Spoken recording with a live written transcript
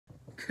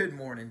Good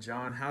morning,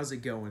 John. How's it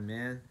going,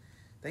 man?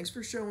 Thanks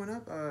for showing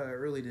up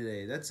early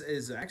today.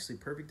 Is actually a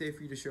perfect day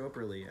for you to show up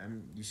early.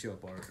 You show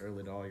up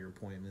early to all your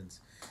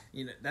appointments.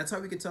 That's how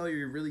we could tell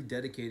you're really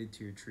dedicated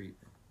to your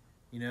treatment.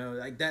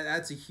 Like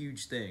that's a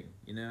huge thing.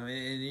 And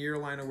in your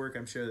line of work,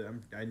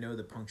 I know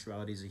that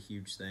punctuality is a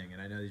huge thing, and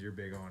I know that you're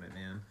big on it,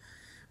 man.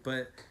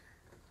 But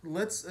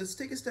let's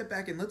take a step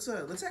back and let's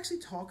actually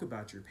talk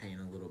about your pain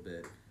a little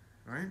bit.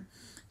 All right.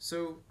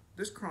 So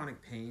there's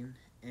chronic pain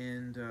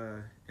and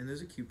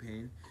there's acute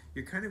pain.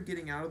 You're kind of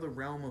getting out of the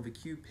realm of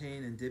acute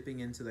pain and dipping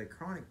into that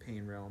chronic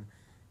pain realm,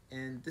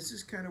 and this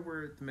is kind of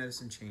where the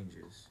medicine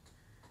changes.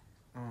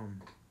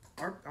 I'm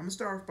gonna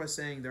start off by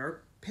saying there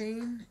are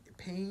pain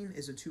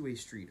is a two-way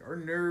street. Our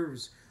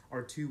nerves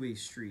are two-way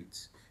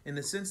streets in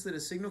the sense that a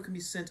signal can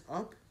be sent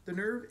up the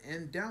nerve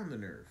and down the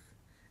nerve,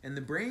 and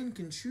the brain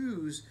can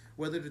choose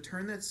whether to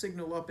turn that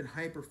signal up and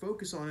hyper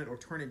focus on it or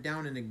turn it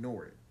down and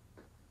ignore it.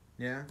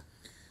 Yeah.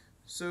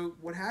 So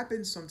what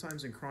happens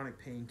sometimes in chronic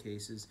pain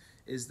cases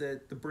is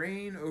that the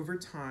brain over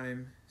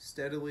time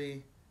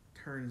steadily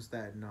turns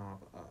that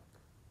knob up.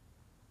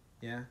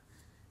 Yeah?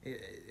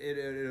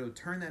 It'll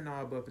turn that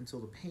knob up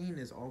until the pain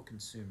is all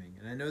consuming.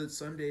 And I know that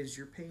some days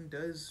your pain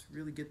does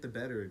really get the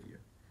better of you.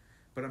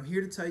 But I'm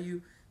here to tell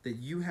you that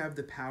you have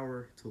the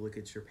power to look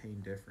at your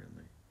pain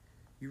differently.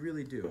 You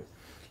really do.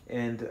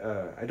 And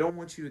I don't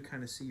want you to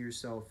kind of see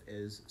yourself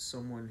as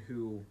someone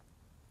who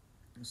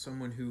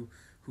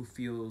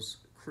feels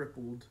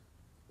crippled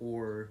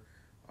or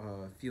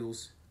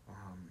feels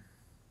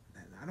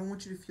I don't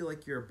want you to feel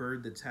like you're a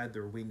bird that's had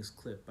their wings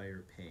clipped by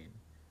your pain,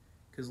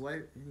 because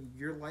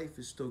your life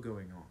is still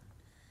going on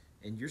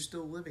and you're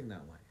still living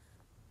that life.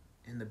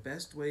 And the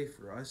best way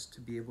for us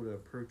to be able to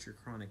approach your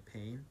chronic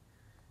pain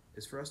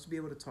is for us to be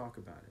able to talk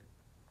about it,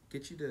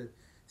 get you to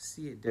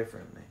see it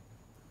differently.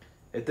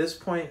 At this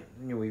point,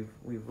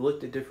 we've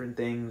looked at different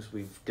things,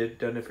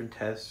 done different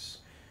tests,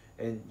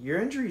 and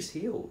your injury's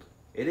healed.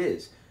 It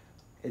is.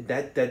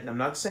 That I'm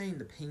not saying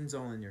the pain's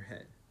all in your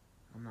head.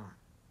 I'm not.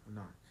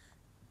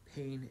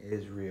 Pain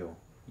is real.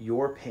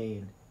 Your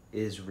pain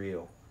is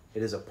real.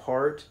 It is a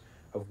part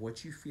of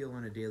what you feel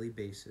on a daily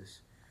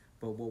basis.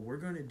 But what we're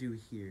going to do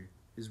here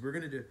is we're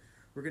going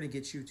to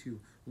get you to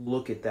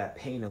look at that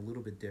pain a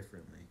little bit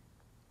differently.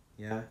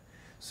 Yeah?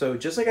 So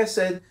just like I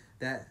said,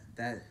 that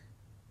the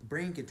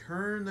brain can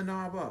turn the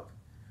knob up,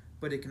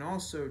 but it can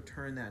also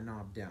turn that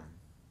knob down.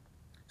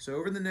 So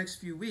over the next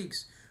few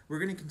weeks, we're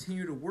going to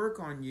continue to work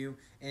on you,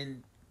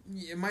 and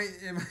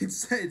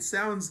it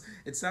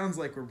sounds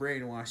like we're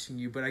brainwashing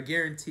you, but I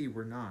guarantee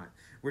we're not.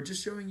 We're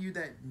just showing you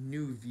that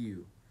new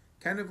view,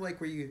 kind of like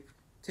where you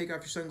take off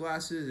your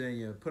sunglasses and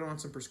you put on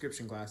some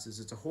prescription glasses.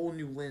 It's a whole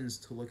new lens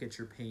to look at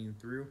your pain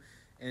through,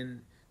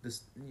 and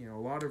this a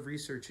lot of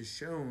research has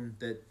shown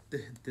that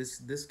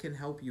this can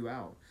help you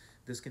out.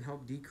 This can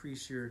help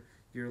decrease your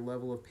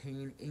level of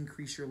pain,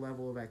 increase your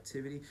level of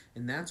activity,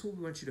 and that's what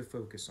we want you to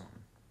focus on.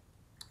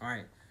 All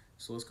right.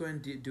 So let's go ahead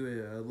and do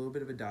a little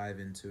bit of a dive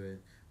into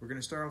it. We're going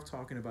to start off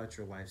talking about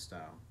your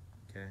lifestyle,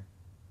 okay?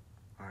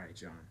 All right,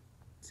 John.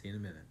 See you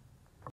in a minute.